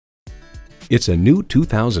It's a new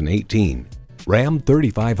 2018 Ram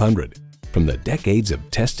 3500. From the decades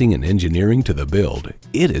of testing and engineering to the build,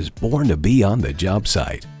 it is born to be on the job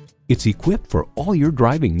site. It's equipped for all your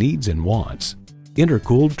driving needs and wants.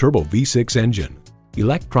 Intercooled turbo V6 engine,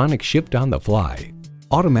 electronic shift on the fly,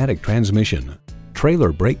 automatic transmission,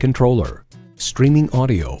 trailer brake controller, streaming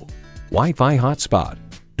audio, Wi-Fi hotspot,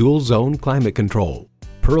 dual zone climate control,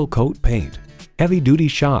 pearl coat paint, heavy-duty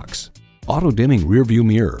shocks, auto-dimming rearview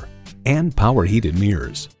mirror, and power heated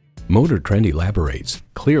mirrors. Motor Trend elaborates,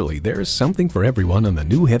 clearly there's something for everyone on the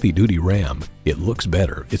new heavy-duty Ram. It looks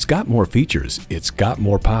better, it's got more features, it's got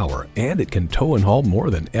more power, and it can tow and haul more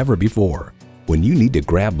than ever before. When you need to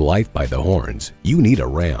grab life by the horns, you need a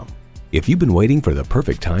Ram. If you've been waiting for the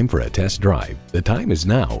perfect time for a test drive, the time is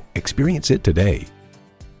now. Experience it today.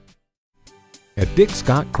 At Dick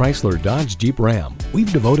Scott Chrysler Dodge Jeep Ram,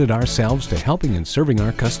 we've devoted ourselves to helping and serving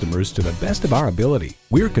our customers to the best of our ability.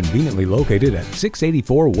 We're conveniently located at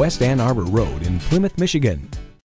 684 West Ann Arbor Road in Plymouth, Michigan.